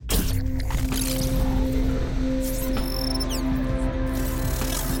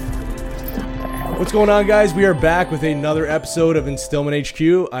What's going on, guys? We are back with another episode of Instillment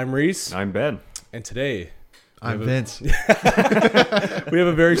HQ. I'm Reese. I'm Ben. And today... I'm Vince. we have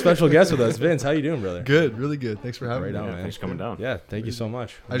a very special guest with us. Vince, how you doing, brother? Good, really good. Thanks for having me. Right on, man. Thanks for coming down. Yeah, thank you so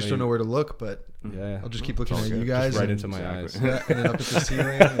much. I just don't know where to look, but Yeah, I'll just keep looking all at good. you guys. Just right and- into my eyes. Yeah, and then up at the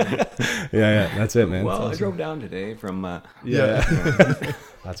ceiling. and- Yeah, that's it, man. Well, That's I awesome. drove down today from. Yeah.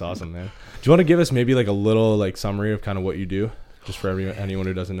 That's awesome, man. Do you want to give us maybe like a little like summary of kind of what you do, just for anyone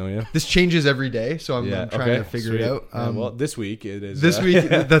who doesn't know you? This changes every day, so I'm trying okay, to figure sweet. it out. Well, this week it is. This week,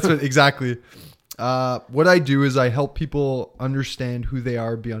 that's what exactly. What I do is I help people understand who they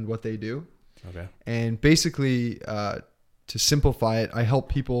are beyond what they do. Okay. And basically, to simplify it, I help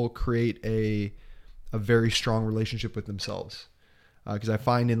people create a very strong relationship with themselves. Because I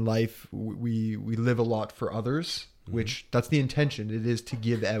find in life, we live a lot for others, which that's the intention. It is to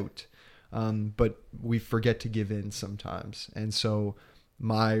give out. But we forget to give in sometimes. And so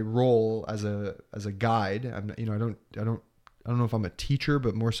my role as a guide, I don't know if I'm a teacher,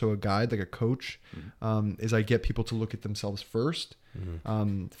 but more so a guide, like a coach, is I get people to look at themselves first,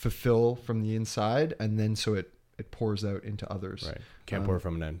 fulfill from the inside, and then so it pours out into others. Right. Can't pour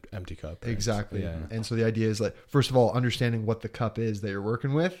from an empty cup. Right? Exactly. Yeah. And so the idea is like, first of all, understanding what the cup is that you're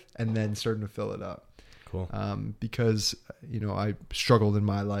working with, and then starting to fill it up. Cool. Because, I struggled in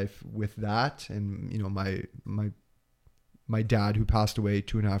my life with that. And, my dad who passed away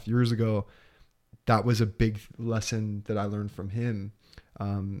 2.5 years ago, that was a big lesson that I learned from him.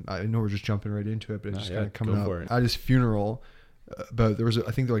 I know we're just jumping right into it, but it's just kind of coming up at his funeral. But there was,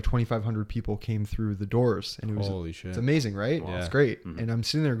 I think, like 2,500 people came through the doors, and it was Holy shit. It's amazing, right? Yeah. It's great. And I'm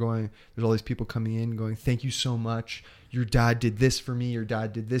sitting there going, there's all these people coming in, going, "Thank you so much. Your dad did this for me. Your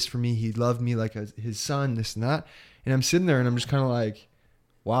dad did this for me. He loved me like his son. This and that." And I'm sitting there, and I'm just kind of like,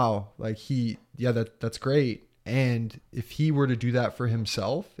 "Wow, like that's great." And if he were to do that for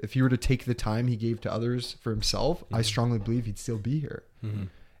himself, if he were to take the time he gave to others for himself, I strongly believe he'd still be here.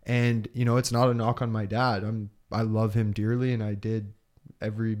 And, it's not a knock on my dad. I love him dearly, and I did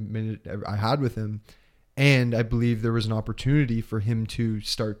every minute I had with him. And I believe there was an opportunity for him to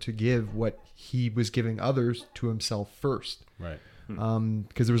start to give what he was giving others to himself first. Right.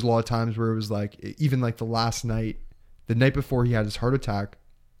 Because there was a lot of times where it was like, even like the night before he had his heart attack,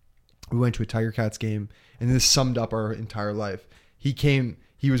 we went to a Tiger Cats game, and this summed up our entire life.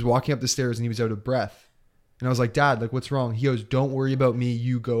 He was walking up the stairs and he was out of breath. And I was like, "Dad, like, what's wrong?" He goes, "Don't worry about me.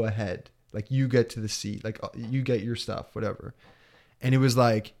 You go ahead. Like, you get to the seat. Like, you get your stuff, whatever." And it was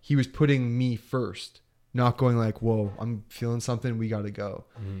like, he was putting me first, not going like, "Whoa, I'm feeling something. We got to go."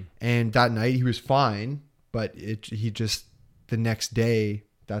 And that night he was fine, but the next day,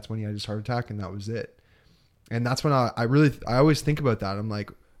 that's when he had his heart attack, and that was it. And that's when I always think about that. I'm like,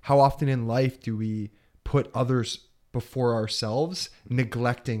 how often in life do we put others before ourselves,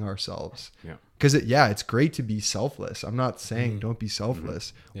 neglecting ourselves? Yeah. Because it's great to be selfless. I'm not saying don't be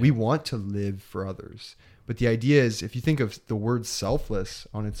selfless. Yeah. We want to live for others. But the idea is, if you think of the word selfless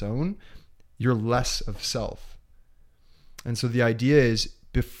on its own, you're less of self. And so the idea is,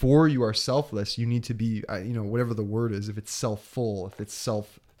 before you are selfless, you need to be, whatever the word is, if it's self-full, if it's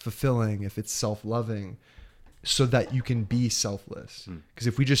self-fulfilling, if it's self-loving, so that you can be selfless. Because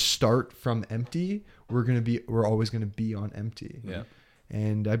if we just start from empty, we're always going to be on empty. Yeah.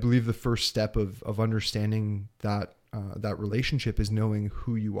 And I believe the first step of understanding that relationship is knowing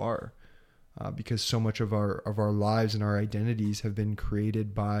who you are, because so much of our lives and our identities have been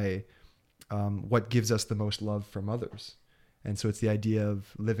created by what gives us the most love from others. And so it's the idea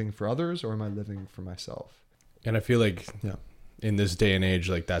of living for others, or am I living for myself? And I feel like in this day and age,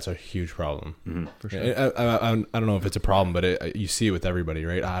 like, that's a huge problem. For sure. I don't know if it's a problem, but you see it with everybody,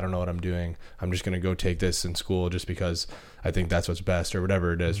 right? I don't know what I'm doing. I'm just going to go take this in school just because I think that's what's best, or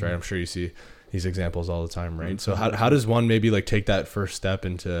whatever it is, right? I'm sure you see these examples all the time, right? So how does one maybe like take that first step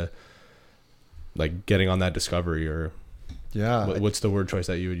into like getting on that discovery, or what's the word choice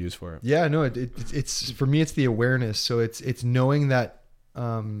that you would use for it? Yeah, no, it's for me, it's the awareness. So it's knowing that,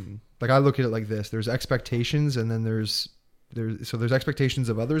 like, I look at it like this: there's expectations, and then there's expectations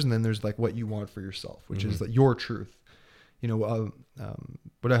of others, and then there's like what you want for yourself, which is like your truth. What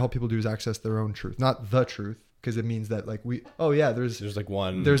I help people do is access their own truth, not the truth, because it means that like there's like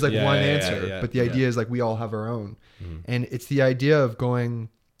one one answer, but the idea is like we all have our own. And it's the idea of going,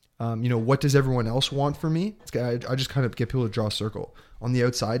 what does everyone else want for me? I just kind of get people to draw a circle. On the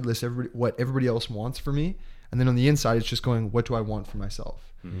outside, list what everybody else wants for me, and then on the inside, it's just going, what do I want for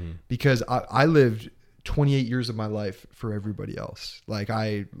myself? Because I lived 28 years of my life for everybody else. Like,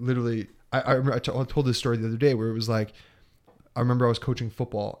 I literally, I told this story the other day where it was like, I remember I was coaching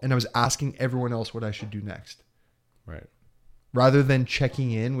football and I was asking everyone else what I should do next. Right. rather than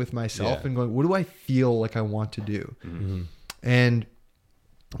checking in with myself Yeah. and going, what do I feel like I want to do? Mm-hmm. And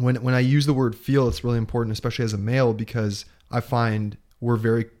when I use the word feel, it's really important, especially as a male, because I find we're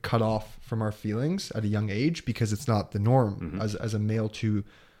very cut off from our feelings at a young age because it's not the norm as a male to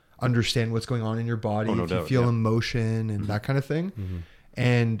understand what's going on in your body, Oh, no if you doubt, feel yeah. emotion and that kind of thing.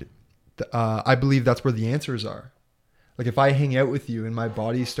 And I believe that's where the answers are. Like if I hang out with you and my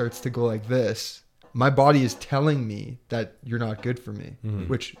body starts to go like this, my body is telling me that you're not good for me,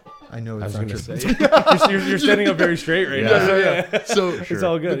 which I know I is was not going to true. say, you're standing up very straight right now. So, yeah. So It's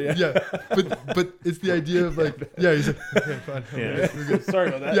all good. Yeah. but it's the idea of like, yeah, he's like, okay, fine. Yeah. We're good. Sorry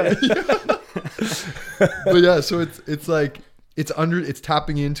about that. But yeah, so it's like it's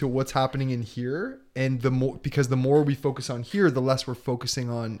tapping into what's happening in here, and because the more we focus on here, the less we're focusing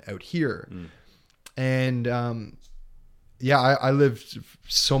on out here. And I lived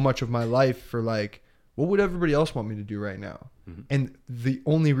so much of my life for like, what would everybody else want me to do right now? And the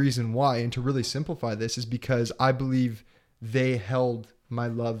only reason why, and to really simplify this, is because I believe they held my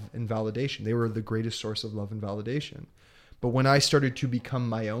love and validation. They were the greatest source of love and validation. But when I started to become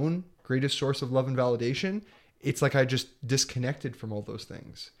my own greatest source of love and validation, it's like I just disconnected from all those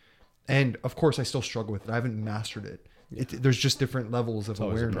things. And of course, I still struggle with it. I haven't mastered it. There's just different levels of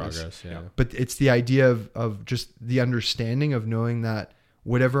Always in awareness. progress. Yeah. But it's the idea of just the understanding of knowing that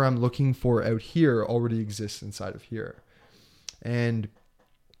whatever I'm looking for out here already exists inside of here. And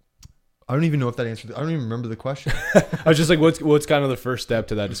I don't even know if that answered. I don't even remember the question. I was just like, what's kind of the first step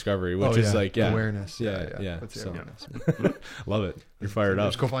to that discovery, which is like, awareness. Yeah. That's the So- awareness. Love it. You're fired up.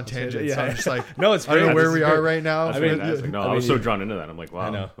 Just go on tangents. Yeah. So I'm just like, No, it's I don't great. know where This we is are great. right now. That's I mean, fantastic. No, I I was mean, so you- drawn into that. I'm like, wow. I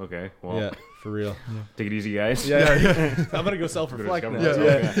know. Okay. Well, Yeah, for real. take it easy, guys. Yeah. I'm gonna go self-reflect now.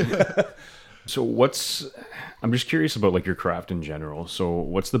 Yeah. So I'm just curious about like your craft in general. So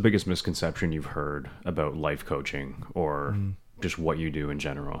what's the biggest misconception you've heard about life coaching or just what you do in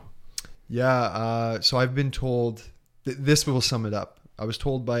general? Yeah. So I've been told, this will sum it up. I was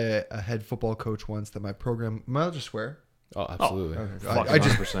told by a head football coach once that my program, might I just swear? Oh, absolutely. I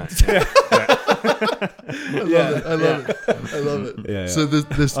just, 100%. Yeah. I love it. I love it. Yeah. So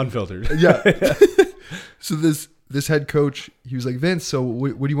this Unfiltered. yeah. So this head coach, he was like, Vince, so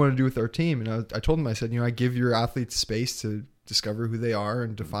what do you want to do with our team? And I told him, I said, I give your athletes space to discover who they are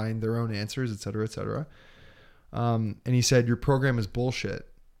and define their own answers, et cetera, et cetera. And he said, your program is bullshit.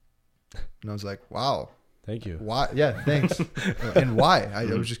 And I was like, wow. Thank you. Why? Yeah, thanks. And why? I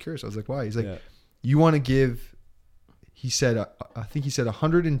was just curious. I was like, why? He's like, Yeah. you want to give, he said, I think he said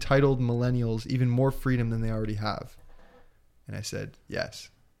 100 entitled millennials even more freedom than they already have. And I said, yes.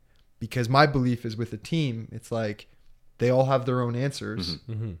 Because my belief is with a team, it's like they all have their own answers,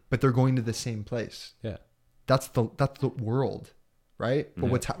 but they're going to the same place. Yeah. That's the world, right? But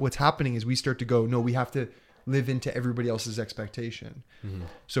what's happening is we start to go, no, we have to live into everybody else's expectation.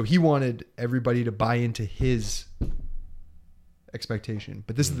 So he wanted everybody to buy into his expectation.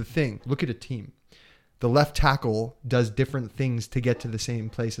 But this is the thing. Look at a team. The left tackle does different things to get to the same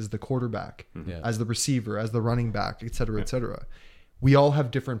place as the quarterback, Yeah. as the receiver, as the running back, et cetera, et cetera. We all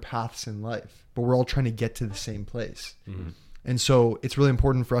have different paths in life, but we're all trying to get to the same place. And so it's really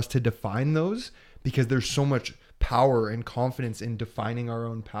important for us to define those, because there's so much power and confidence in defining our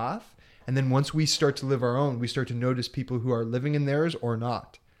own path. And then once we start to live our own, we start to notice people who are living in theirs or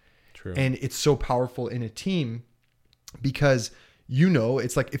not. True. And it's so powerful in a team because,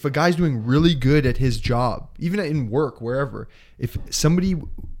 it's like if a guy's doing really good at his job, even in work, wherever, if somebody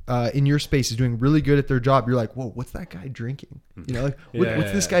in your space is doing really good at their job, you're like, whoa, what's that guy drinking?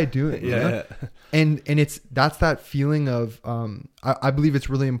 What's this guy doing? You know? And that's that feeling of, I believe it's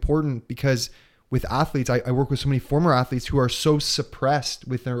really important because with athletes, I work with so many former athletes who are so suppressed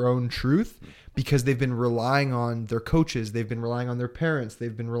with their own truth because they've been relying on their coaches. They've been relying on their parents.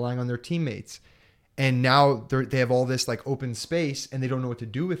 They've been relying on their teammates. And now they have all this like open space and they don't know what to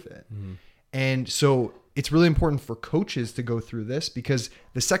do with it. And so it's really important for coaches to go through this, because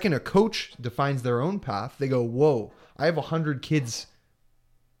the second a coach defines their own path, they go, whoa, I have 100 kids.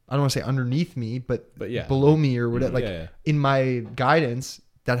 I don't want to say underneath me, but yeah. below me or whatever, in my guidance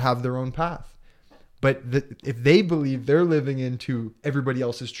that have their own path. But if they believe they're living into everybody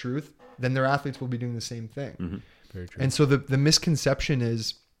else's truth, then their athletes will be doing the same thing. Very true. And so the misconception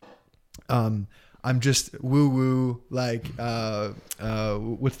is, I'm just woo woo, like,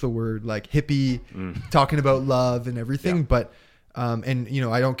 what's the word? Like hippie, talking about love and everything. Yeah. But,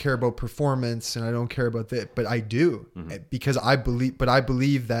 I don't care about performance and I don't care about that, but I do because I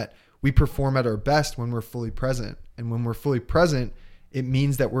believe that we perform at our best when we're fully present. And when we're fully present, it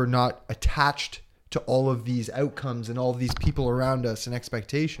means that we're not attached to all of these outcomes and all of these people around us and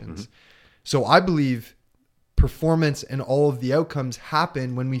expectations. So I believe performance and all of the outcomes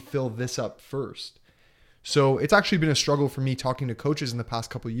happen when we fill this up first. So it's actually been a struggle for me talking to coaches in the past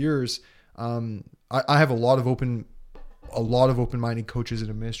couple of years. I have a lot of open-minded coaches and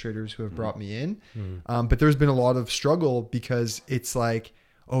administrators who have brought me in. But there's been a lot of struggle because it's like,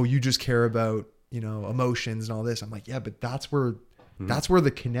 oh, you just care about, emotions and all this. I'm like, yeah, but that's where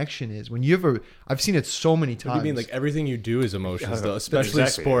the connection is. When you have I've seen it so many times. What do you mean? Like everything you do is emotions, though, especially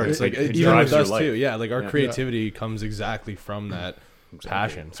exactly. sports. It Even drives with us your too. life. Yeah, like our creativity comes exactly from that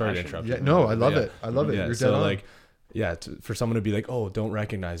passion. Sorry to interrupt. Yeah, you. no, I love Yeah. it. I love it. Yeah, You're so dead on. like, for someone to be like, oh, don't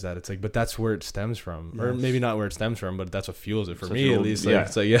recognize that. It's like, but that's where it stems from, or Yes. maybe not where it stems from, but that's what fuels it for Such me an at old- least. yeah. Like,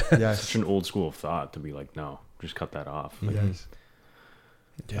 it's like, yeah, Yes. Such an old school thought to be like, no, just cut that off. Like, Yes.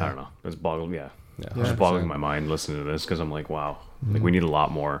 I don't know. It's boggling. Yeah. Yeah, It's just boggling 100%. my mind listening to this because I'm like, wow, like we need a lot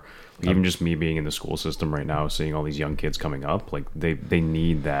more. Like, even just me being in the school system right now, seeing all these young kids coming up, like they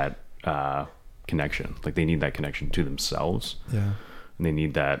need that connection. Like they need that connection to themselves, Yeah. and they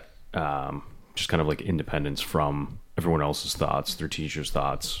need that just kind of like independence from everyone else's thoughts, their teachers'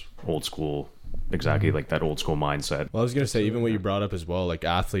 thoughts, old school, exactly like that old school mindset. Well, I was gonna say, even what you brought up as well, like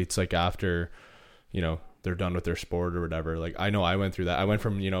athletes, like after, they're done with their sport or whatever. Like I know I went through that. I went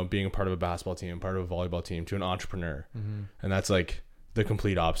from being a part of a basketball team, part of a volleyball team, to an entrepreneur, and that's like the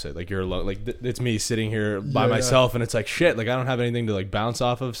complete opposite. Like you're alone. Like it's me sitting here by myself, and it's like shit. Like I don't have anything to like bounce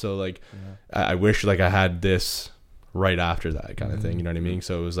off of. So like I wish like I had this right after that kind of thing. You know what I mean?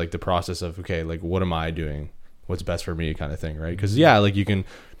 So it was like the process of, okay, like what am I doing? What's best for me kind of thing, right? Because like you can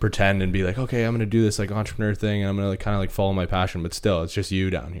pretend and be like, okay, I'm gonna do this like entrepreneur thing, and I'm gonna like kind of like follow my passion, but still it's just you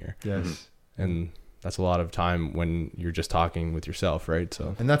down here. Yes. And that's a lot of time when you're just talking with yourself, right?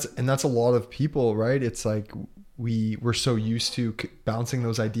 So And that's a lot of people, right? It's like we're so used to bouncing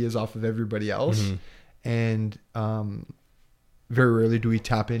those ideas off of everybody else, and very rarely do we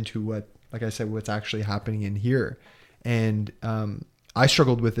tap into what, like I said, what's actually happening in here. And I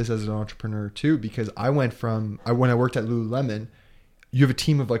struggled with this as an entrepreneur too, because when I worked at Lululemon, you have a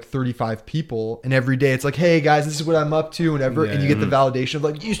team of like 35 people, and every day it's like, hey guys, this is what I'm up to, whatever. And you get the validation of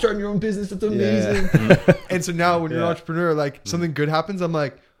like, you starting your own business. That's amazing. And so now when you're an entrepreneur, like something good happens, I'm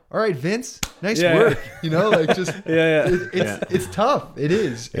like, all right, Vince, nice work. Like just, it's tough. It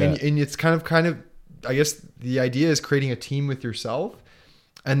is. Yeah. And it's kind of, I guess the idea is creating a team with yourself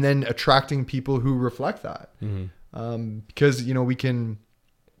and then attracting people who reflect that. Because,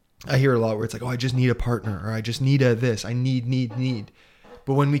 I hear a lot where it's like, oh, I just need a partner, or I just need this. I need.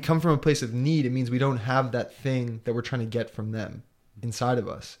 But when we come from a place of need, it means we don't have that thing that we're trying to get from them inside of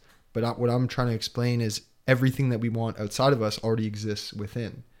us. But what I'm trying to explain is everything that we want outside of us already exists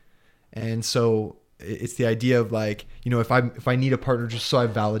within. And so it's the idea of like, if I need a partner just so I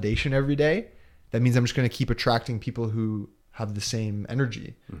have validation every day, that means I'm just going to keep attracting people who have the same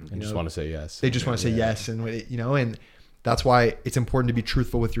energy. and just want to say yes. They just want to say yes. And, and that's why it's important to be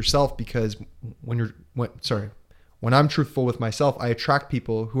truthful with yourself, because when I'm truthful with myself, I attract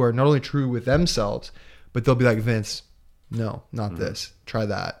people who are not only true with themselves, but they'll be like, Vince, no, not this. Try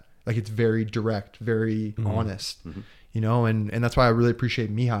that. Like it's very direct, very honest, and that's why I really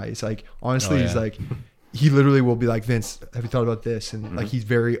appreciate Mihai. It's like, honestly, he's like, he literally will be like, Vince, have you thought about this? And like, he's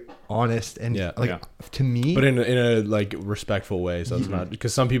very honest and to me, but in a like respectful way. So it's not,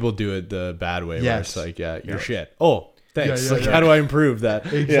 because some people do it the bad way. Where it's like, you're shit. Oh, thanks. How do I improve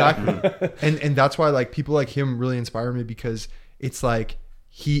that? Exactly. And that's why like people like him really inspire me, because it's like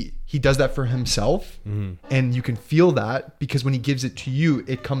he does that for himself, and you can feel that because when he gives it to you,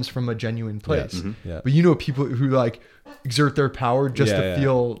 it comes from a genuine place. But people who like exert their power just to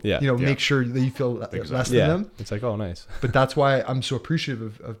feel, make sure that you feel less than them. It's like, oh, nice. But that's why I'm so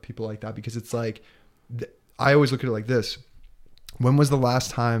appreciative of people like that, because it's like, I always look at it like this. When was the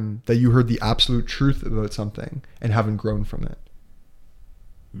last time that you heard the absolute truth about something and haven't grown from it?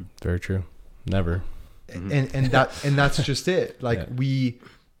 Very true. Never. And that's just it. Like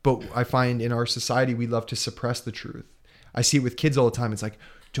but I find in our society, we love to suppress the truth. I see it with kids all the time. It's like,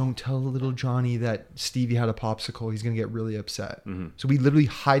 don't tell little Johnny that Stevie had a popsicle. He's going to get really upset. So we literally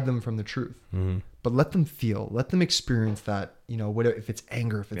hide them from the truth, but let them feel, let them experience that, whatever, if it's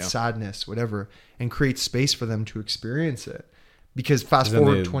anger, if it's sadness, whatever, and create space for them to experience it. Because fast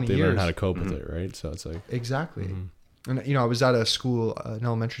forward 20 they years, learn how to cope with it, right? So it's like, exactly. And I was at a school, an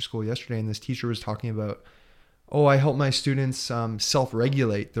elementary school yesterday, and this teacher was talking about, oh, I help my students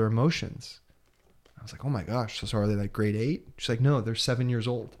self-regulate their emotions. I was like, oh my gosh, so are they like grade 8? She's like, no, they're 7 years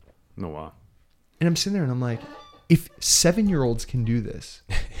old. No, wow. And I'm sitting there and I'm like, if 7-year-olds can do this,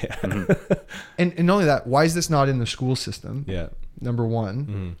 and not only that, why is this not in the school system? Number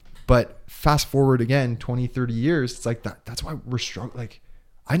one. But fast forward again, 20, 30 years, it's like that's why we're struggling. Like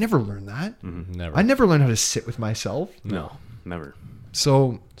I never learned that. Never. I never learned how to sit with myself. No, never.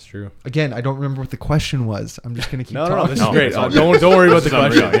 So It's true. again, I don't remember what the question was. I'm just gonna keep No, talking. this is No, great. it's all Don't worry about the This is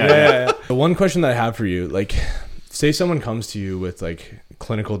unreal. question. Yeah. The one question that I have for you, like, say someone comes to you with like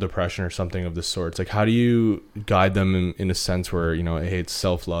clinical depression or something of the sorts, like how do you guide them in a sense where, you know, hey, it's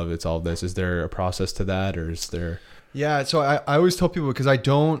self-love, it's all this. Is there a process to that, or is there? Yeah, so I always tell people, because I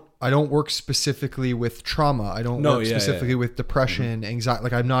don't work specifically with trauma. I don't work specifically with depression, anxiety.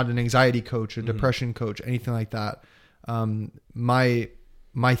 Like I'm not an anxiety coach, a depression coach, anything like that.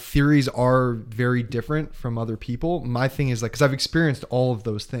 My theories are very different from other people. My thing is like, because I've experienced all of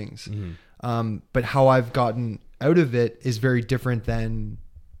those things, but how I've gotten out of it is very different than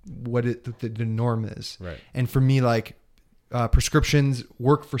what the norm is. Right. And for me, like prescriptions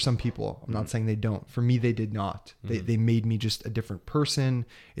work for some people. I'm not saying they don't. For me, they did not. They made me just a different person.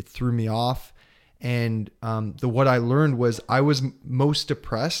 It threw me off. And what I learned was I was most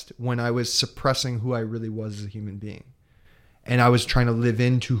depressed when I was suppressing who I really was as a human being. And I was trying to live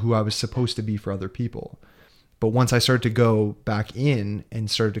into who I was supposed to be for other people. But once I started to go back in and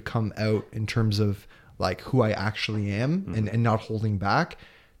started to come out in terms of like who I actually am and not holding back,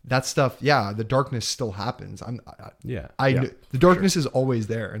 that stuff, yeah, the darkness still happens. The darkness is always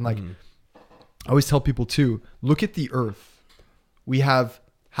there. And like, I always tell people too, look at the earth. We have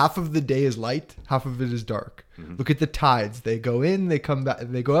half of the day is light, half of it is dark. Look at the tides. They go in, they come back,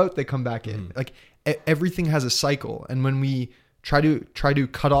 they go out, they come back in. Like everything has a cycle. And when we try to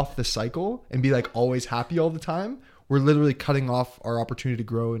cut off the cycle and be like always happy all the time, we're literally cutting off our opportunity to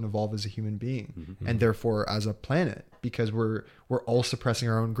grow and evolve as a human being and therefore as a planet, because we're all suppressing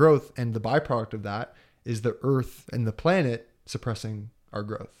our own growth. And the byproduct of that is the earth and the planet suppressing our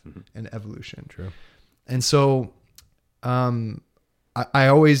growth and evolution. True. And so, I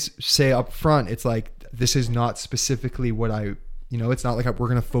always say up front, it's like, this is not specifically what it's not like we're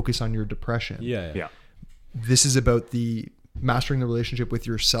going to focus on your depression. Yeah. This is about mastering the relationship with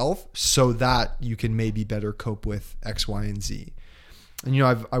yourself so that you can maybe better cope with X, Y, and Z. And, you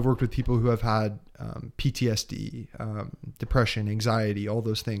know, I've worked with people who have had PTSD, depression, anxiety, all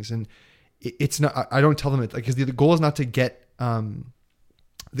those things. And it's not, I don't tell them it, like, because the goal is not to get,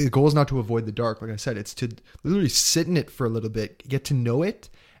 the goal is not to avoid the dark. Like I said, it's to literally sit in it for a little bit, get to know it,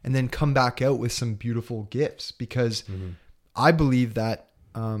 and then come back out with some beautiful gifts. Because I believe that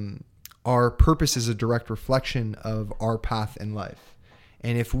our purpose is a direct reflection of our path in life.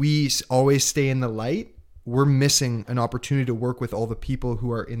 And if we always stay in the light, we're missing an opportunity to work with all the people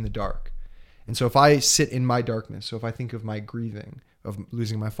who are in the dark. And so if I sit in my darkness, so if I think of my grieving, of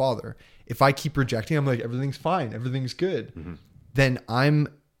losing my father, if I keep projecting, I'm like, everything's fine, everything's good, then I'm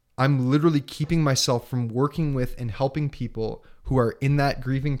literally keeping myself from working with and helping people who are in that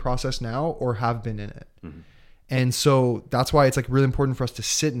grieving process now or have been in it. And so that's why it's like really important for us to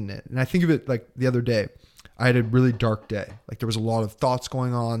sit in it. And I think of it like the other day, I had a really dark day. Like there was a lot of thoughts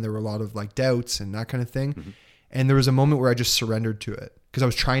going on. There were a lot of like doubts and that kind of thing. And there was a moment where I just surrendered to it because I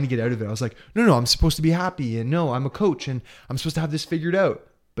was trying to get out of it. I was like, no, I'm supposed to be happy. And no, I'm a coach and I'm supposed to have this figured out.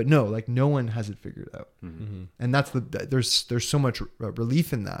 But no, like no one has it figured out. And that's there's so much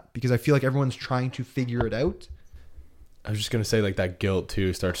relief in that, because I feel like everyone's trying to figure it out. I was just going to say, like, that guilt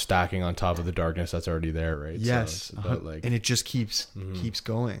too starts stacking on top of the darkness that's already there, right? Yes. So it's about, like, and it just keeps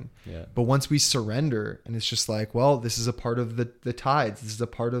going. Yeah. But once we surrender and it's just like, well, this is a part of the tides. This is a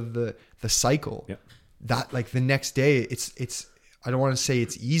part of the cycle. Yeah. That like the next day, it's I don't want to say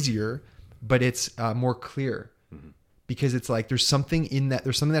it's easier, but it's more clear. Because it's like, there's something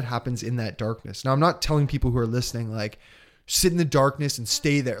that happens in that darkness. Now, I'm not telling people who are listening, like, sit in the darkness and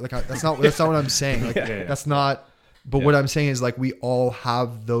stay there. Like, that's not what I'm saying. Like, that's not. But what I'm saying is, like, we all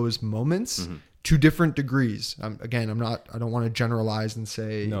have those moments to different degrees. Again, I don't want to generalize and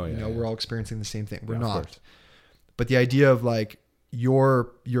say, we're all experiencing the same thing. We're not. But the idea of like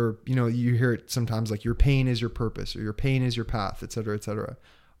your, you hear it sometimes, like, your pain is your purpose or your pain is your path, et cetera, et cetera.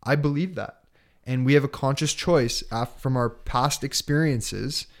 I believe that. And we have a conscious choice from our past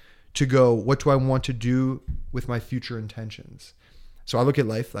experiences to go, what do I want to do with my future intentions? So I look at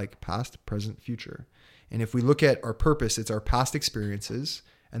life like past, present, future. And if we look at our purpose, it's our past experiences,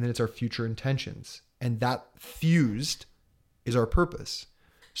 and then it's our future intentions. And that fused is our purpose.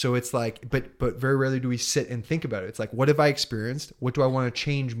 So it's like, but very rarely do we sit and think about it. It's like, what have I experienced? What do I want to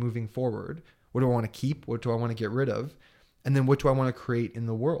change moving forward? What do I want to keep? What do I want to get rid of? And then what do I want to create in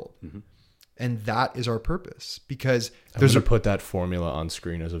the world? And that is our purpose, because there's to put that formula on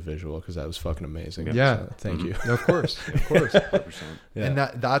screen as a visual, because that was fucking amazing. Yeah. So, thank you. Of course. 100%. Yeah. And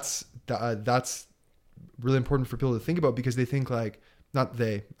that's really important for people to think about, because they think like, not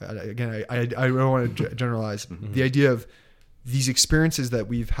they, again, I don't want to generalize the idea of these experiences that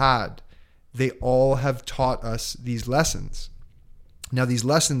we've had, they all have taught us these lessons. Now, these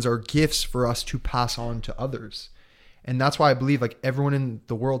lessons are gifts for us to pass on to others. And that's why I believe like everyone in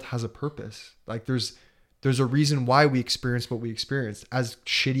the world has a purpose. Like there's a reason why we experienced what we experienced, as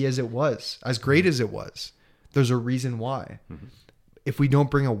shitty as it was, as great as it was. There's a reason why. Mm-hmm. If we don't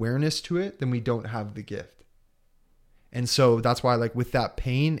bring awareness to it, then we don't have the gift. And so that's why, like with that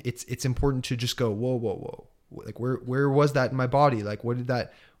pain, it's important to just go, whoa. Like where was that in my body? Like what did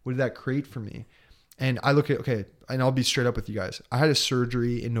that create for me? And I look at, okay, and I'll be straight up with you guys. I had a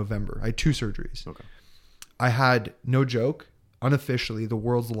surgery in November. I had 2 surgeries. Okay. I had, no joke, unofficially, the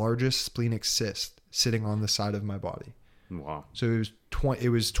world's largest splenic cyst sitting on the side of my body. Wow. So it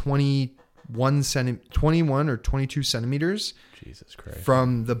was 21 or 22 centimeters. Jesus Christ.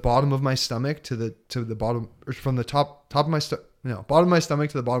 From the bottom of my stomach to the bottom, or from the top of my bottom of my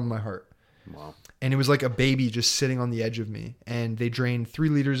stomach to the bottom of my heart. Wow. And it was like a baby just sitting on the edge of me. And they drained 3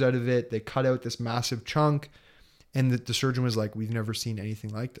 liters out of it. They cut out this massive chunk. And the surgeon was like, we've never seen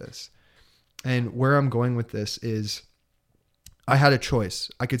anything like this. And where I'm going with this is I had a choice.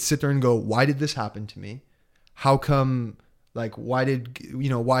 I could sit there and go, why did this happen to me? How come, like, why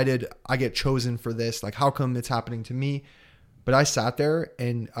did I get chosen for this? Like, how come it's happening to me? But I sat there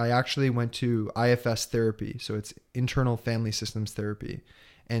and I actually went to IFS therapy. So it's internal family systems therapy.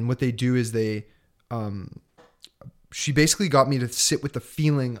 And what they do is she basically got me to sit with the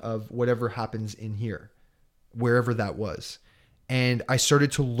feeling of whatever happens in here, wherever that was. And I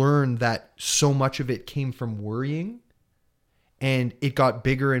started to learn that so much of it came from worrying, and it got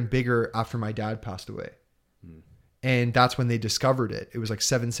bigger and bigger after my dad passed away. And that's when they discovered it. It was like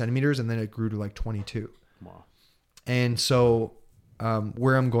 7 centimeters, and then it grew to like 22. Wow. And so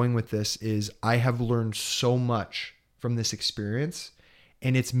where I'm going with this is I have learned so much from this experience,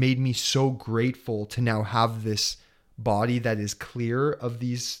 and it's made me so grateful to now have this body that is clear of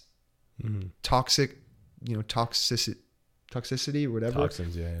these toxicity or whatever.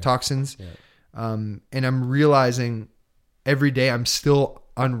 Toxins, yeah. Toxins. Yeah. And I'm realizing every day I'm still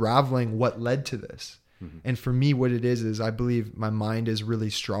unraveling what led to this. Mm-hmm. And for me, what it is I believe my mind is really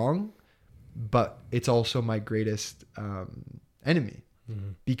strong, but it's also my greatest enemy,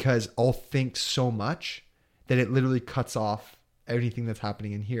 because I'll think so much that it literally cuts off anything that's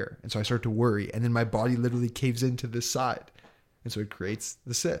happening in here. And so I start to worry, and then my body literally caves into this side. And so it creates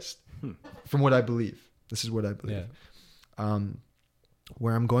the cyst from what I believe. This is what I believe. Yeah.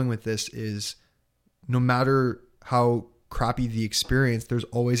 Where I'm going with this is no matter how crappy the experience, there's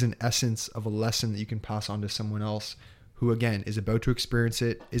always an essence of a lesson that you can pass on to someone else who, again, is about to experience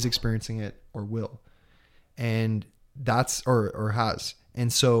it, is experiencing it, or will. And that's, or has.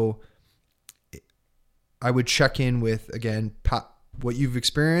 And so I would check in with, again, what you've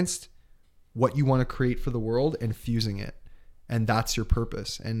experienced, what you want to create for the world, and fusing it. And that's your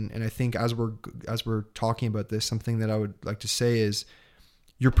purpose. And I think as we're talking about this, something that I would like to say is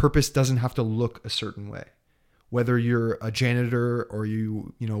your purpose doesn't have to look a certain way. Whether you're a janitor or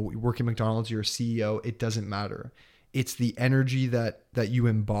you work at McDonald's, you're a CEO, it doesn't matter. It's the energy that you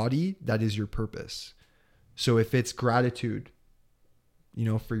embody that is your purpose. So if it's gratitude,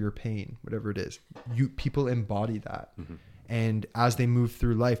 for your pain, whatever it is, people embody that. Mm-hmm. And as they move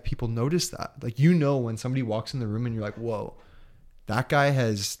through life, people notice that. Like, when somebody walks in the room and you're like, whoa, that guy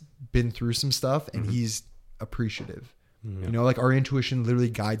has been through some stuff and he's appreciative. Mm-hmm. Like our intuition literally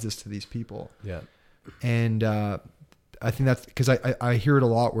guides us to these people. Yeah. And I think that's because I hear it a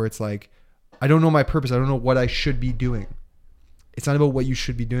lot where it's like, I don't know my purpose. I don't know what I should be doing. It's not about what you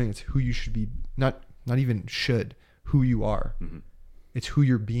should be doing. It's who you should be. Not even should, who you are. Mm-hmm. It's who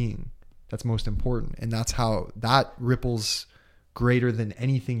you're being. That's most important. And that's how that ripples greater than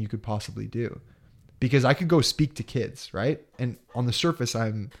anything you could possibly do. Because I could go speak to kids, right? And on the surface,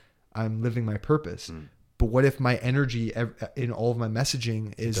 I'm living my purpose. Mm. But what if my energy in all of my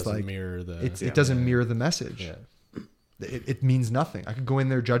messaging is like, it doesn't mirror the message. Yeah. It means nothing. I could go in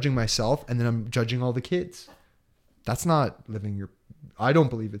there judging myself, and then I'm judging all the kids. That's not I don't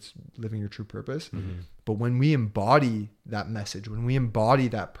believe it's living your true purpose. Mm-hmm. But when we embody that message, when we embody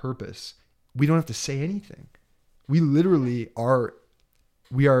that purpose, we don't have to say anything. We literally are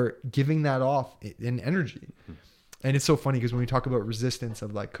giving that off in energy. Mm-hmm. And it's so funny because when we talk about resistance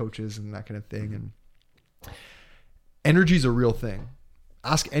of like coaches and that kind of thing, and energy is a real thing.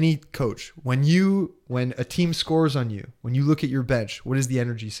 Ask any coach, when a team scores on you, when you look at your bench, what does the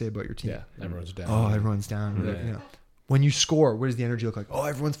energy say about your team? Yeah, everyone's down. Oh, everyone's down. Yeah. When you score, what does the energy look like? Oh,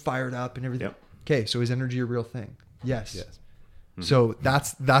 everyone's fired up and everything. Yep. Okay, so is energy a real thing? Yes. Mm-hmm. So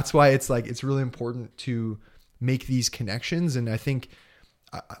that's why it's like it's really important to make these connections. And I think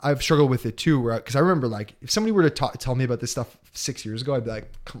I've struggled with it too, because I remember like if somebody were to tell me about this stuff 6 years ago, I'd be like,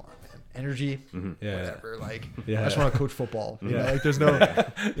 come on, man, energy, whatever. Like, I just want to coach football. You know, like there's no,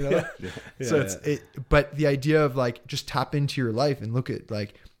 you know. So but the idea of like just tap into your life and look at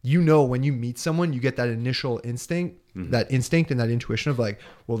like, you know, when you meet someone, you get that initial instinct, that instinct and that intuition of like,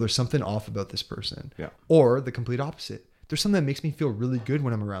 well, there's something off about this person, or the complete opposite. There's something that makes me feel really good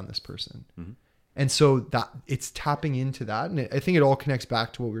when I'm around this person. And so that it's tapping into that. And I think it all connects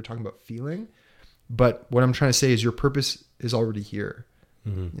back to what we were talking about feeling. But what I'm trying to say is your purpose is already here.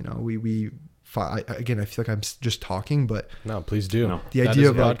 You know, again, I feel like I'm just talking, but no, please do. No. The idea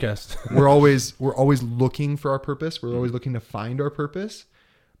of like, podcast. we're always looking for our purpose. We're always looking to find our purpose.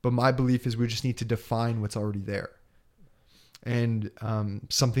 But my belief is we just need to define what's already there. And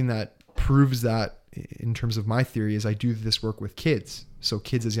something that proves that in terms of my theory is I do this work with kids. So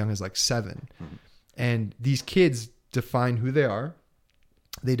kids as young as like 7. And these kids define who they are.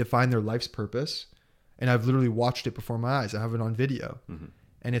 They define their life's purpose. And I've literally watched it before my eyes. I have it on video.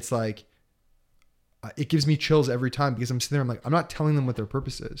 And it's like, it gives me chills every time because I'm sitting there. I'm like, I'm not telling them what their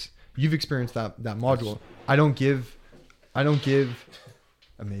purpose is. You've experienced that module. I don't give.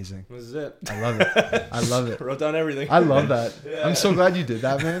 Amazing. This is it. I love it. I love it. Wrote down everything. I love that. I'm so glad you did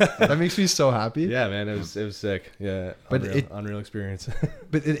that, man. That makes me so happy. Yeah, man. It was sick. Yeah. But unreal experience.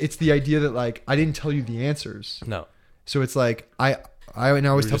 But it's the idea that like, I didn't tell you the answers. No. So it's like, I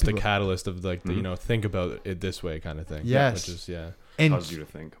always tell just people. a catalyst of like, the, you know, think about it this way kind of thing. Yes. Which is, and Cause you to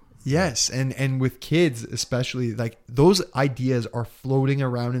think. yes. And with kids, especially like those ideas are floating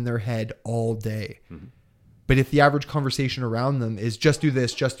around in their head all day. But if the average conversation around them is just do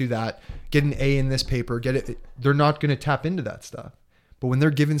this, just do that, get an A in this paper, get it, they're not going to tap into that stuff. But when they're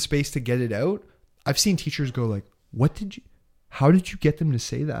given space to get it out, I've seen teachers go like, how did you get them to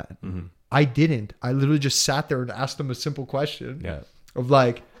say that? I didn't. I literally just sat there and asked them a simple question of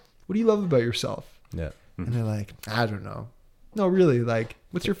like, what do you love about yourself? Yeah. And they're like, I don't know. No, really, like,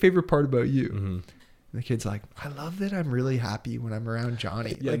 what's your favorite part about you? And the kid's like, I love that I'm really happy when I'm around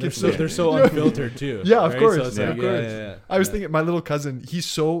Johnny. Yeah, like, they're so unfiltered too. Yeah, of right? course. So it's Of like, course. yeah. I was thinking, my little cousin, he's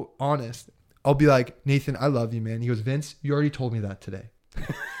so honest. I'll be like, Nathan, I love you, man. He goes, Vince, you already told me that today.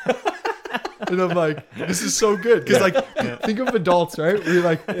 And I'm like, this is so good. Because like, think of adults, right? Where you're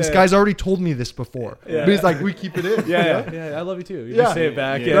like, this guy's already told me this before. But he's like, we keep it in. Yeah, I love you too. You just say it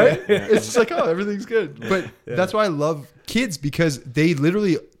back. Right? It's just like, oh, everything's good. But that's why I love kids, because they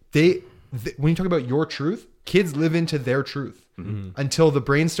literally, when you talk about your truth, kids live into their truth until the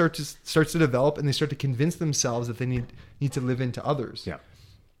brain starts to develop and they start to convince themselves that they need to live into others. Yeah.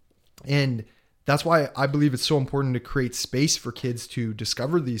 And that's why I believe it's so important to create space for kids to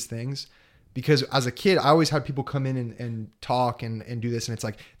discover these things. Because as a kid, I always had people come in and talk and do this. And it's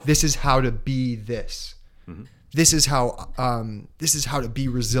like, this is how to be this. This is how to be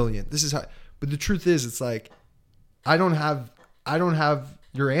resilient. This is how, but the truth is, it's like, I don't have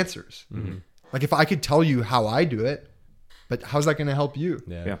your answers. Like if I could tell you how I do it, but how's that going to help you?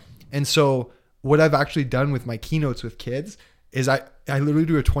 Yeah. And so what I've actually done with my keynotes with kids is I literally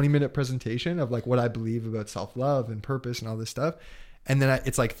do a 20-minute presentation of like what I believe about self-love and purpose and all this stuff. And then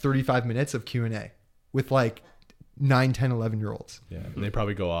it's like 35 minutes of Q&A with like 9, 10, 11-year-olds. Yeah. And they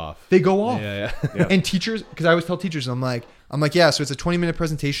probably go off. They go off. Yeah. And teachers, because I always tell teachers, I'm like, yeah, so it's a 20-minute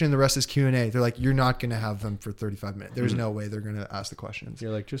presentation and the rest is Q&A. They're like, you're not going to have them for 35 minutes. There's no way they're going to ask the questions.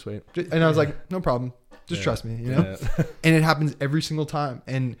 You're like, just wait. And I was like, no problem. Just trust me, you know? And it happens every single time.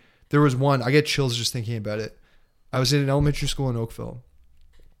 And there was one, I get chills just thinking about it. I was in an elementary school in Oakville.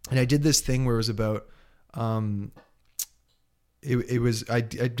 And I did this thing where it was about, I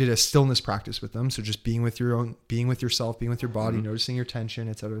did a stillness practice with them. So just being with yourself, being with your body, noticing your tension,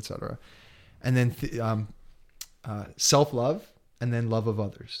 et cetera, et cetera. And then self-love and then love of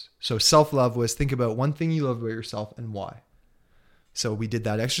others. So self-love was think about one thing you love about yourself and why. So we did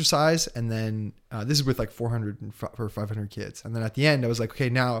that exercise. And then this is with like 400 or 500 kids. And then at the end, I was like, okay,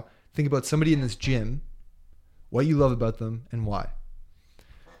 now think about somebody in this gym, what you love about them and why.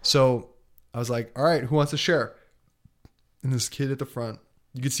 So I was like, all right, who wants to share? And this kid at the front,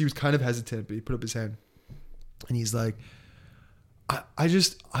 you could see he was kind of hesitant, but he put up his hand. And he's like,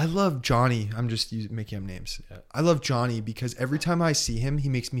 I love Johnny. I'm just making up names. Yeah. I love Johnny because every time I see him, he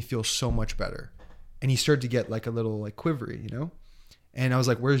makes me feel so much better. And he started to get like a little like quivery, you know? And I was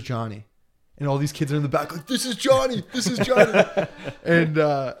like, where's Johnny? And all these kids are in the back like, this is Johnny. This is Johnny.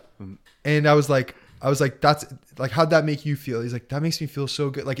 And I was like, that's like, how'd that make you feel? He's like, that makes me feel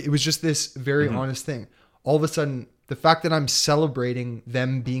so good. Like, it was just this very honest thing. All of a sudden, the fact that I'm celebrating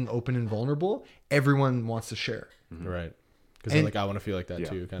them being open and vulnerable, everyone wants to share. Right. Because they're like, I want to feel like that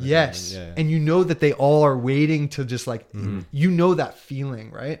too. Kind of yes. thing. Yeah. And you know that they all are waiting to just like, you know, that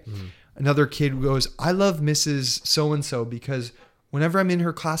feeling, right? Another kid goes, I love Mrs. So-and-so because whenever I'm in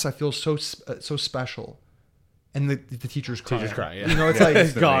her class, I feel so special. And the teacher's crying. Yeah. You know, it's like,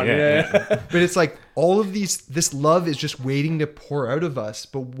 It's gone. Yeah. but it's like all of this love is just waiting to pour out of us.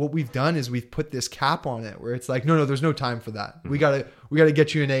 But what we've done is we've put this cap on it where it's like, no, there's no time for that. We gotta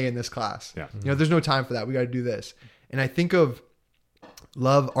get you an A in this class. Yeah. You know, there's no time for that. We gotta do this. And I think of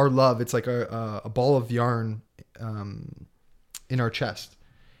our love. It's like a ball of yarn in our chest.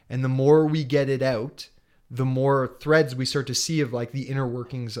 And the more we get it out, the more threads we start to see of like the inner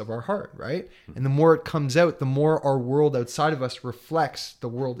workings of our heart, right? And the more it comes out, the more our world outside of us reflects the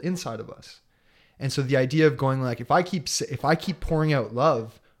world inside of us. And so the idea of going like, if I keep pouring out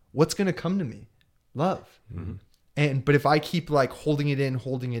love, what's going to come to me? Love. But if I keep like holding it in,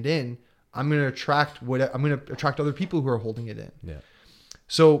 I'm going to attract other people who are holding it in. Yeah.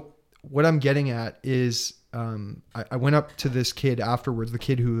 So what I'm getting at is, I went up to this kid afterwards, the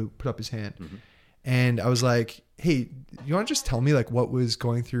kid who put up his hand. And I was like, hey, you want to just tell me like what was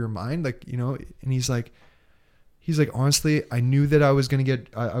going through your mind? Like, you know, and he's like, honestly, I knew that I was going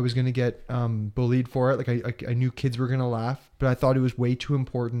to get bullied for it. Like I knew kids were going to laugh, but I thought it was way too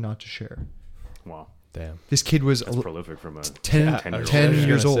important not to share. Wow. Damn. This kid was Prolific from a 10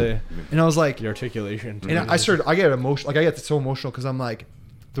 years old. And I was like, the articulation. and I get emotional. Like I get so emotional because I'm like,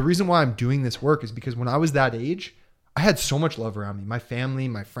 the reason why I'm doing this work is because when I was that age, I had so much love around me, my family,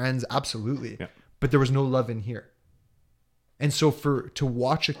 my friends, absolutely. Yeah. But there was no love in here. And so to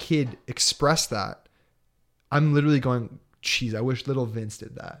watch a kid express that, I'm literally going, geez, I wish little Vince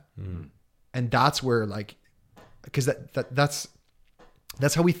did that. And that's where like, because that's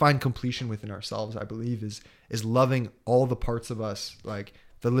how we find completion within ourselves, I believe, is loving all the parts of us, like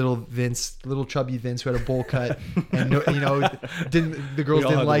the little chubby Vince who had a bowl cut and the girls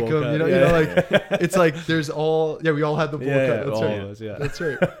didn't like him, you know, like it's like there's we all had the bowl cut. That's right. Those, yeah. That's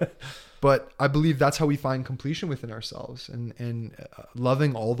right. But I believe that's how we find completion within ourselves and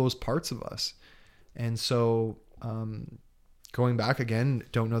loving all those parts of us. And so, going back again,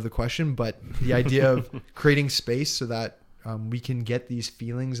 don't know the question, but the idea of creating space so that we can get these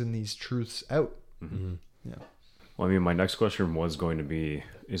feelings and these truths out. Yeah. Well, I mean, my next question was going to be,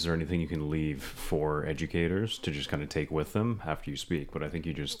 is there anything you can leave for educators to just kind of take with them after you speak? But I think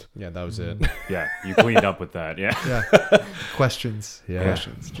you just... Yeah, that was it. Yeah, you cleaned up with that. Yeah. Yeah. Questions. Yeah.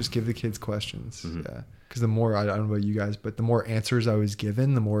 Questions. Just give the kids questions. Yeah. Because the more, I don't know about you guys, but the more answers I was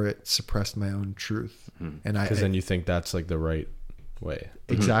given, the more it suppressed my own truth. And Because then you think that's like the right way.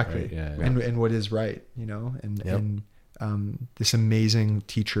 Exactly. Right? Yeah. And what is right, you know? Yep. And this amazing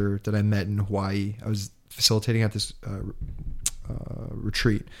teacher that I met in Hawaii, I was facilitating at this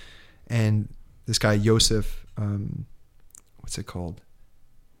retreat, and this guy Yosef, what's it called?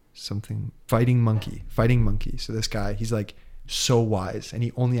 Something fighting monkey. So this guy, he's like so wise, and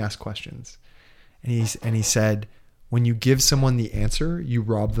he only asks questions. And he said, when you give someone the answer, you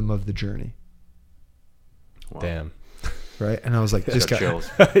rob them of the journey. Wow. Damn. Right? And I was like, this guy, chills.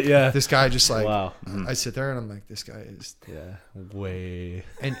 Yeah. this guy just like, Wow. I sit there and I'm like, this guy is, Yeah. Way.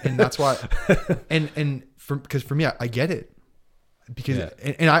 and that's why, because for me, I get it. Because Yeah.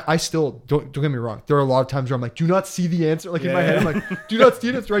 and I still don't get me wrong. There are a lot of times where I'm like, do not see the answer. Like in my head, I'm like, do not see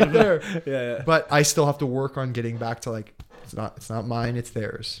it. It's right there. Yeah. But I still have to work on getting back to like, it's not mine. It's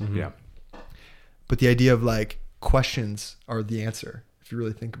theirs. Yeah. But the idea of like questions are the answer. If you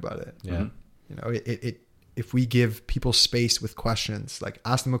really think about it, Yeah. you know, if we give people space with questions, like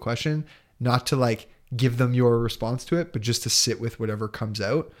ask them a question, not to like give them your response to it, but just to sit with whatever comes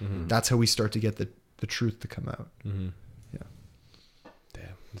out. That's how we start to get the truth to come out. Yeah.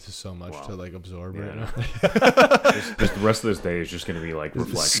 Damn. This is so much Wow. to like absorb Yeah, right I now. know. Just the rest of this day is just going to be like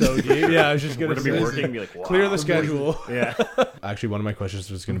reflection. So deep. Yeah, I was just We're gonna going to be say, working and be like, wow. clear the schedule. Yeah. Actually, one of my questions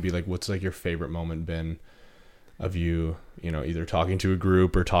was going to be like, what's like your favorite moment been of you, you know, either talking to a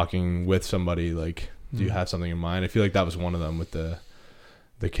group or talking with somebody? Like, do you have something in mind? I feel like that was one of them with the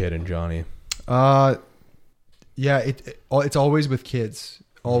kid and Johnny. Yeah, it's always with kids.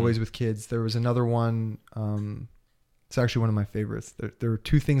 Always with kids. There was another one. It's actually one of my favorites. There were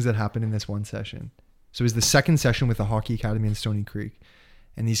two things that happened in this one session. So it was the second session with the Hockey Academy in Stony Creek.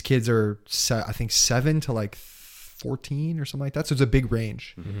 And these kids are, I think, 7 to like 14 or something like that. So it's a big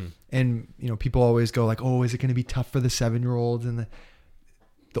range. And, you know, people always go like, oh, is it going to be tough for the 7-year-olds? And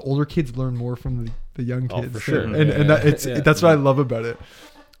the older kids learn more from the young kids. Oh, for sure. And that's what I love about it.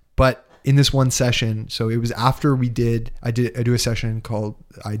 But in this one session, so it was after I do a session called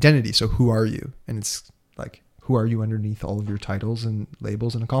Identity. So who are you? And it's like, who are you underneath all of your titles and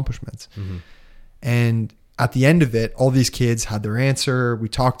labels and accomplishments? And at the end of it, all these kids had their answer. We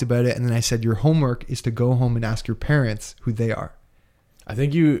talked about it. And then I said, your homework is to go home and ask your parents who they are. I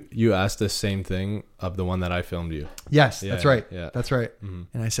think you asked the same thing of the one that I filmed you. Yes, Yeah, that's right. yeah. That's right. Mm-hmm.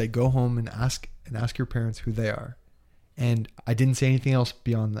 And I said, go home and ask your parents who they are. And I didn't say anything else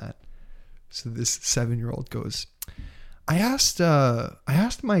beyond that. So this 7-year-old goes, I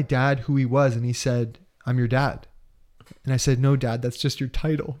asked my dad who he was, and he said, I'm your dad. And I said, no, Dad, that's just your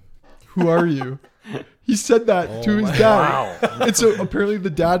title. Who are you? He said that to his dad. Wow. And so apparently the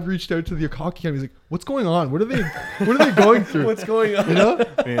dad reached out to the hockey camp. He's like, what's going on? What are they going through? What's going on? You know?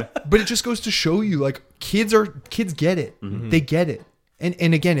 Yeah. But it just goes to show you, like, kids get it. Mm-hmm. They get it.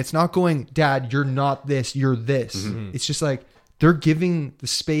 And again, it's not going, Dad, you're not this, you're this. Mm-hmm. It's just like they're giving the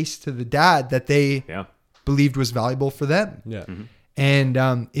space to the dad that they Yeah. believed was valuable for them. Yeah. And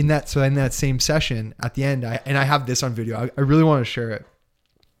in that same session at the end, I have this on video. I really want to share it.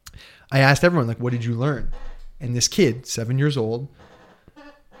 I asked everyone, like, what did you learn? And this kid, 7 years old,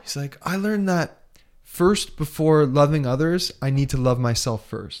 he's like, I learned that first, before loving others, I need to love myself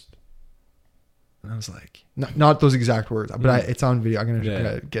first. And I was like, not those exact words, but it's on video. I'm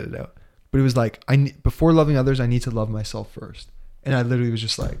gonna get it out. But it was like, before loving others, I need to love myself first. And I literally was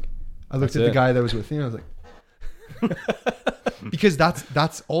just like, I looked at the guy that was with me, and I was like, because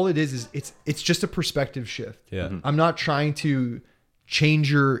that's all it is it's just a perspective shift. Yeah. I'm not trying to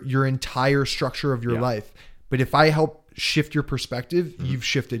change your entire structure of your Yeah. life, but if I help shift your perspective, you've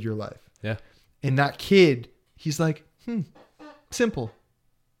shifted your life. Yeah. And that kid, he's like, simple,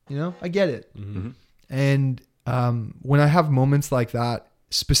 I get it. Mm-hmm. And when I have moments like that,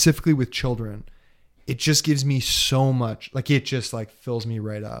 specifically with children, it just gives me so much, like, it just like fills me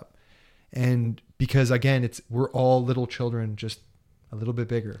right up. And because again, we're all little children, just a little bit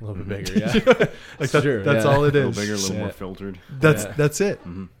bigger. A little bit bigger. Yeah. Like True, that's yeah. all it A little is. bigger, a little Yeah. more filtered. That's it.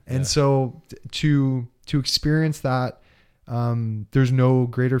 Mm-hmm. And so to experience that, there's no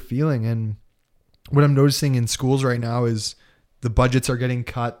greater feeling. And what I'm noticing in schools right now is the budgets are getting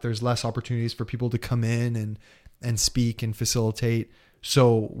cut. There's less opportunities for people to come in and speak and facilitate.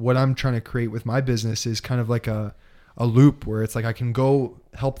 So what I'm trying to create with my business is kind of like a loop where it's like I can go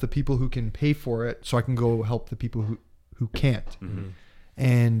help the people who can pay for it, so I can go help the people who can't. Mm-hmm.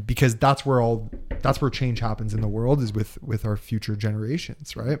 And because that's where change happens in the world, is with our future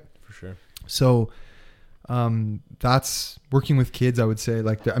generations, right? For sure. So that's working with kids. I would say,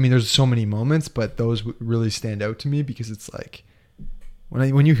 like, there's so many moments, but those really stand out to me because it's like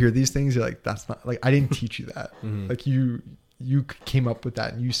when you hear these things, you're like, that's not, like, I didn't teach you that. Mm-hmm. Like you came up with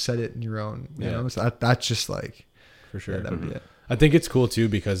that and you said it in your own, you know. So that's just like, For sure. that would be it. I think it's cool too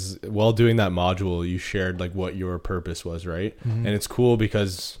because while doing that module, you shared like what your purpose was, right? Mm-hmm. And it's cool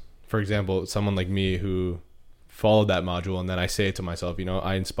because, for example, someone like me who followed that module, and then I say it to myself,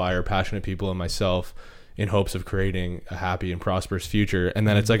 I inspire passionate people and myself in hopes of creating a happy and prosperous future. And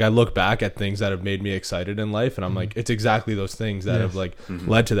then it's like I look back at things that have made me excited in life, and I'm like, it's exactly those things that have like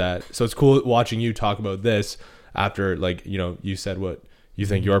led to that. So it's cool watching you talk about this after, like, you said what you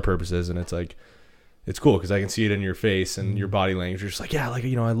think your purpose is, and it's like, it's cool because I can see it in your face and your body language. You're just like, yeah, like,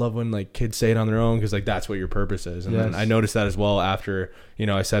 I love when like kids say it on their own because like that's what your purpose is. And then I noticed that as well after,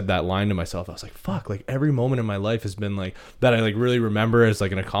 I said that line to myself. I was like, fuck, like every moment in my life has been like that I like really remember as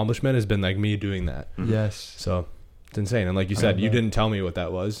like an accomplishment has been like me doing that. Yes. So it's insane. And like you said, you didn't tell me what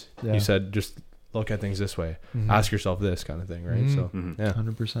that was. Yeah. You said, just look at things this way, ask yourself this kind of thing. Right. So yeah,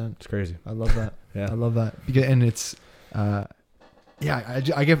 100%. it's crazy. I love that. Yeah. I love that. And it's, I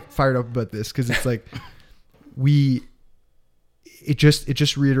get fired up about this because it's like it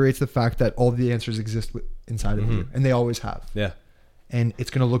just reiterates the fact that all the answers exist inside of you, and they always have. Yeah. And it's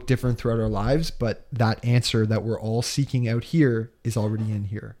going to look different throughout our lives, but that answer that we're all seeking out here is already in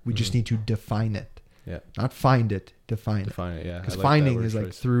here. We just need to define it. Yeah. Not find it, define it. Yeah. Because I like that finding word is like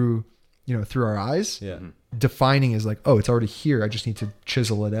choice. through our eyes. Yeah. Defining is like, oh, it's already here. I just need to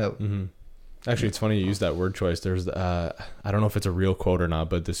chisel it out. Mm-hmm. Actually, it's funny you use that word choice. There's, I don't know if it's a real quote or not,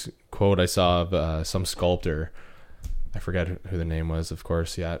 but this quote I saw of some sculptor. I forget who the name was, of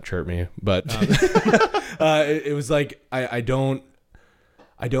course. Yeah, chirp me. But it was like, I don't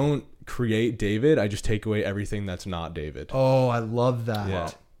create David. I just take away everything that's not David. Oh, I love that.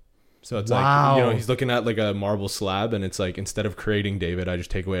 Yeah. So it's Wow. like, he's looking at like a marble slab, and it's like, instead of creating David, I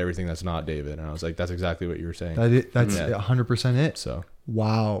just take away everything that's not David. And I was like, that's exactly what you were saying. That's Yeah. 100% it. So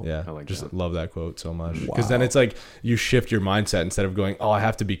Wow. yeah, I like just that. love that quote so much, Wow. because then it's like you shift your mindset instead of going, oh, I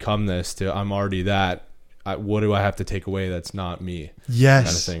have to become this, to I'm already that. What do I have to take away that's not me? Yes.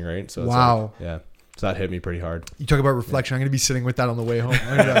 Kind of thing, right? So it's Wow. like, yeah. So that hit me pretty hard. You talk about reflection. I'm going to be sitting with that on the way home.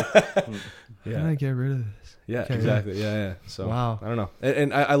 I'm gonna be like, How do I get rid of this? Yeah, Okay, exactly. Yeah. So Wow. I don't know.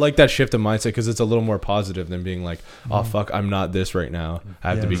 And I like that shift of mindset because it's a little more positive than being like, oh, fuck, I'm not this right now. I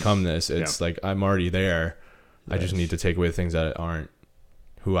have to Yes. become this. It's like, I'm already there. I just Yes. need to take away things that aren't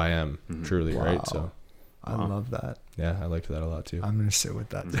who I am truly, Wow. right? So I love that. yeah, I liked that a lot too. I'm gonna sit with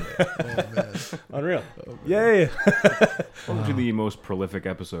that today. Oh man. Unreal. Yay. Welcome to the most prolific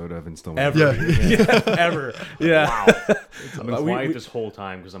episode of Instill Ever. Yeah. Ever. Yeah. Wow. I've been We- quiet we- this whole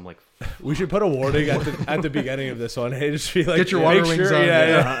time because I'm like, We should put a warning at the beginning of this one. Hey, just be like, Get your water make wings sure, on, Yeah,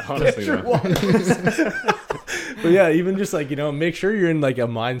 yeah. yeah. honestly, though. But yeah, even just like, make sure you're in like a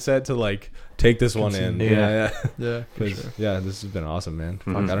mindset to like take this one in. Consume. Yeah. Yeah, for 'Cause, sure. yeah, this has been awesome, man.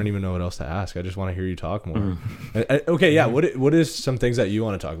 Fuck, Mhm. I don't even know what else to ask. I just want to hear you talk more. Okay, yeah. What is some things that you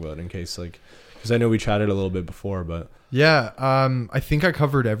want to talk about in case like, because I know we chatted a little bit before, but Yeah, I think I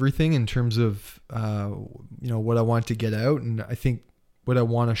covered everything in terms of what I want to get out, and I think what I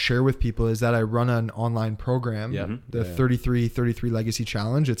want to share with people is that I run an online program, yeah, the yeah. 33 Legacy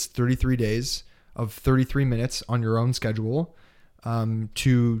Challenge. It's 33 days of 33 minutes on your own schedule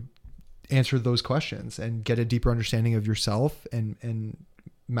to answer those questions and get a deeper understanding of yourself and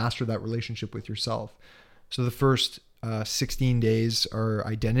master that relationship with yourself. So the first 16 days are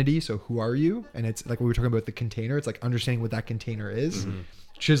identity. So who are you? And it's like we were talking about the container. It's like understanding what that container is,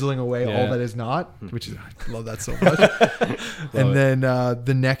 chiseling away all Yeah. that is not, which is, I love that so much. And then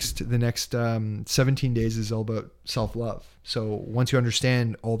the next 17 days is all about self-love. So once you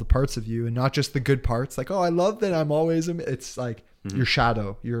understand all the parts of you and not just the good parts, like, oh, I love that I'm always, it's like your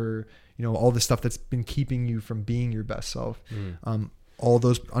shadow, your, all the stuff that's been keeping you from being your best self. All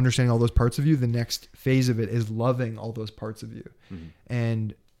those, understanding all those parts of you, the next phase of it is loving all those parts of you.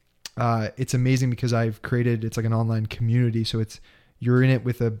 And it's amazing because I've created, it's like an online community. So you're in it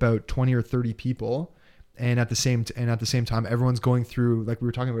with about 20 or 30 people. And at the same time, everyone's going through, like we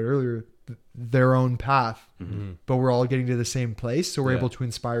were talking about earlier, their own path, but we're all getting to the same place. So we're Yeah. able to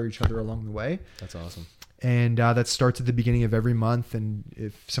inspire each other along the way. That's awesome. And that starts at the beginning of every month. And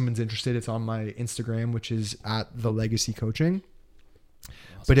if someone's interested, it's on my Instagram, which is @TheLegacyCoaching.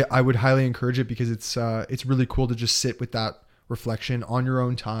 But I would highly encourage it because it's really cool to just sit with that reflection on your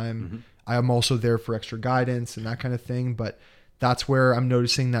own time. I am also there for extra guidance and that kind of thing. But that's where I'm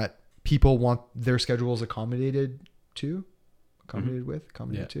noticing that people want their schedules accommodated to.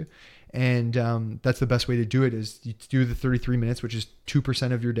 And that's the best way to do it is you do the 33 minutes, which is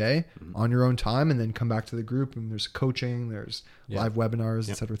 2% of your day on your own time, and then come back to the group, and there's coaching, there's live webinars,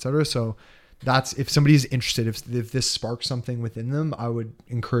 et cetera, et cetera. So that's, if somebody's interested, if this sparks something within them, I would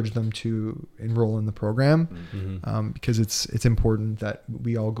encourage them to enroll in the program, because it's important that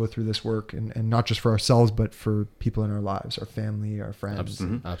we all go through this work, and not just for ourselves, but for people in our lives, our family, our friends.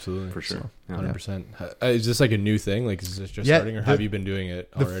 Absolutely. For sure. So, 100%. Is this like a new thing? Like, is this just Yeah, starting, or have you been doing it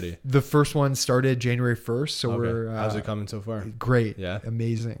already? The first one started January 1st. So Okay. we're, How's it coming so far? great. Yeah.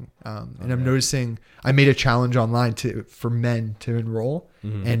 Amazing. And I'm noticing I made a challenge online for men to enroll,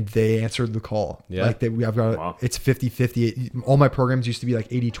 and they answered the call. Yeah. Like I've got, Wow. it's 50-50. All my programs used to be like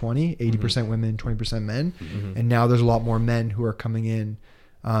 80-20, 80% women, 20% men. And now there's a lot more men who are coming in,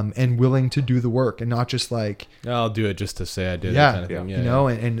 and willing to do the work, and not just like, I'll do it just to say I did it yeah, kind of thing. yeah,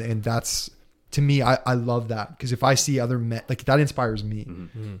 and that's, to me, I love that, because if I see other men, like, that inspires me,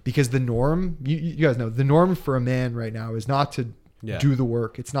 because the norm, you guys know, the norm for a man right now is not to do the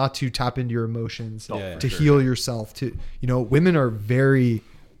work. It's not to tap into your emotions, to heal yourself, to, women are very,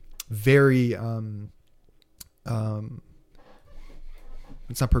 very,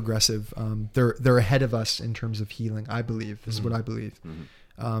 it's not progressive. They're ahead of us in terms of healing. I believe this is what I believe.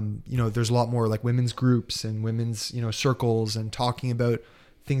 There's a lot more like women's groups and women's, circles, and talking about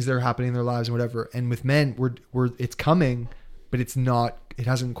things that are happening in their lives and whatever. And with men, it's coming, but it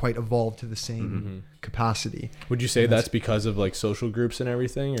hasn't quite evolved to the same capacity. Would you say that's because of like social groups and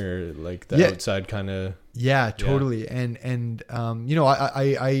everything, or like the outside kind of? Yeah, totally. And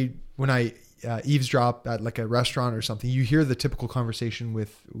I when I eavesdrop at like a restaurant or something, you hear the typical conversation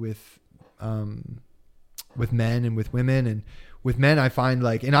with men and with women. And with men, I find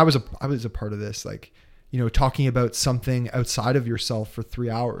like, and I was a part of this, like, talking about something outside of yourself for 3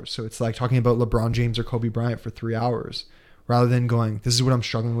 hours. So it's like talking about LeBron James or Kobe Bryant for 3 hours, rather than going, this is what I'm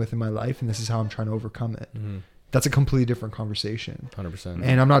struggling with in my life, and this is how I'm trying to overcome it. That's a completely different conversation. 100%.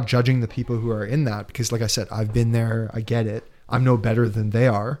 And I'm not judging the people who are in that, because like I said, I've been there. I get it. I'm no better than they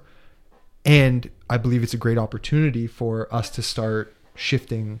are. And I believe it's a great opportunity for us to start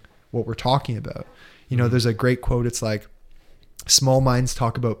shifting what we're talking about. There's a great quote. It's like, small minds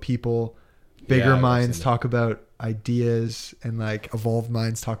talk about people, bigger minds talk about ideas, and like evolved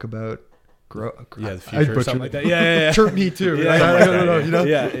minds talk about the future or something like that. Yeah. Chirp me too. Yeah, I don't know. You know.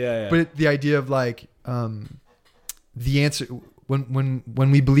 Yeah. But the idea of like the answer when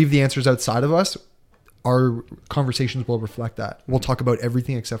we believe the answer is outside of us, our conversations will reflect that. We'll talk about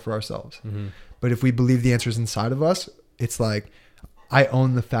everything except for ourselves. Mm-hmm. But if we believe the answer is inside of us, it's like, I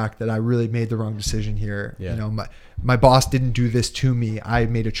own the fact that I really made the wrong decision here. Yeah. You know, my boss didn't do this to me. I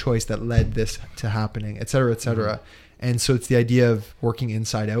made a choice that led this to happening, et cetera, et cetera. Mm-hmm. And so it's the idea of working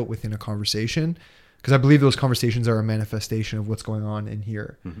inside out within a conversation, because I believe those conversations are a manifestation of what's going on in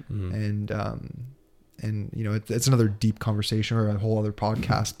here. Mm-hmm. And you know, it's another deep conversation or a whole other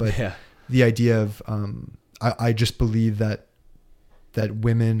podcast, but Yeah. the idea of, I just believe that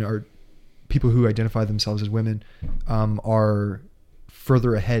women, or people who identify themselves as women, are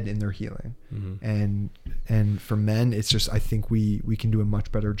further ahead in their healing. Mm-hmm. And for men, it's just, I think we can do a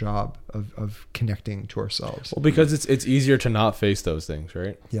much better job of connecting to ourselves. Well, because it's easier to not face those things,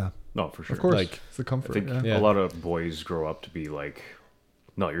 right? Yeah, No, for sure. of course. Like, It's the I comfort. think Yeah. a lot of boys grow up to be like,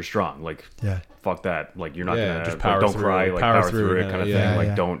 no, you're strong. Like, Yeah. fuck that. Like, you're not Yeah, gonna just like, power don't through cry. it. Like, Power power through through it, it, kind of yeah, thing. Like,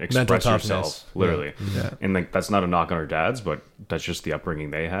 yeah. don't Mental express toughness. yourself. Yeah. Literally. Yeah. And like, that's not a knock on our dads, but that's just the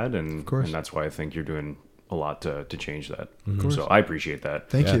upbringing they had, and course. and that's why I think you're doing a lot to change that. course. So I appreciate that.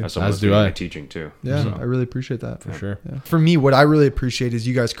 Thank Yeah. you. As someone As who's do doing I. my teaching too. Yeah, So, I really appreciate that. For sure. Yeah. For me, what I really appreciate is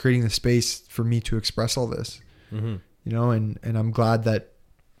you guys creating the space for me to express all this. Mm-hmm. You know, and I'm glad that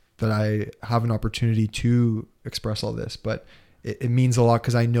I have an opportunity to express all this, but it means a lot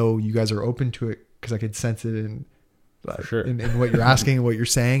because I know you guys are open to it, because I could sense it in, like, sure. in what you're asking and what you're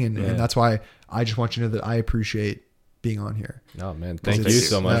saying, and, Yeah. and that's why I just want you to know that I appreciate being on here. Oh man, Because thank it's- you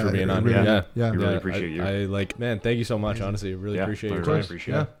so much yeah, for being it on really- here. Yeah. yeah. We really Yeah, appreciate you. I like, man, thank you so much. Honestly, really Yeah, appreciate I your really time.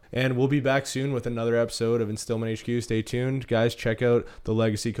 appreciate Yeah. it. And we'll be back soon with another episode of Instillment HQ. Stay tuned, guys. Check out the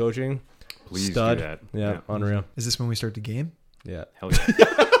Legacy Coaching. Please Stud. do that. Yeah, unreal. Is this when we start the game? Yeah. Hell yeah.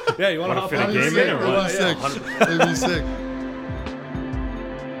 Yeah, you want to Wanna hop fit a on? game in or what? That'd be sick. That'd be sick.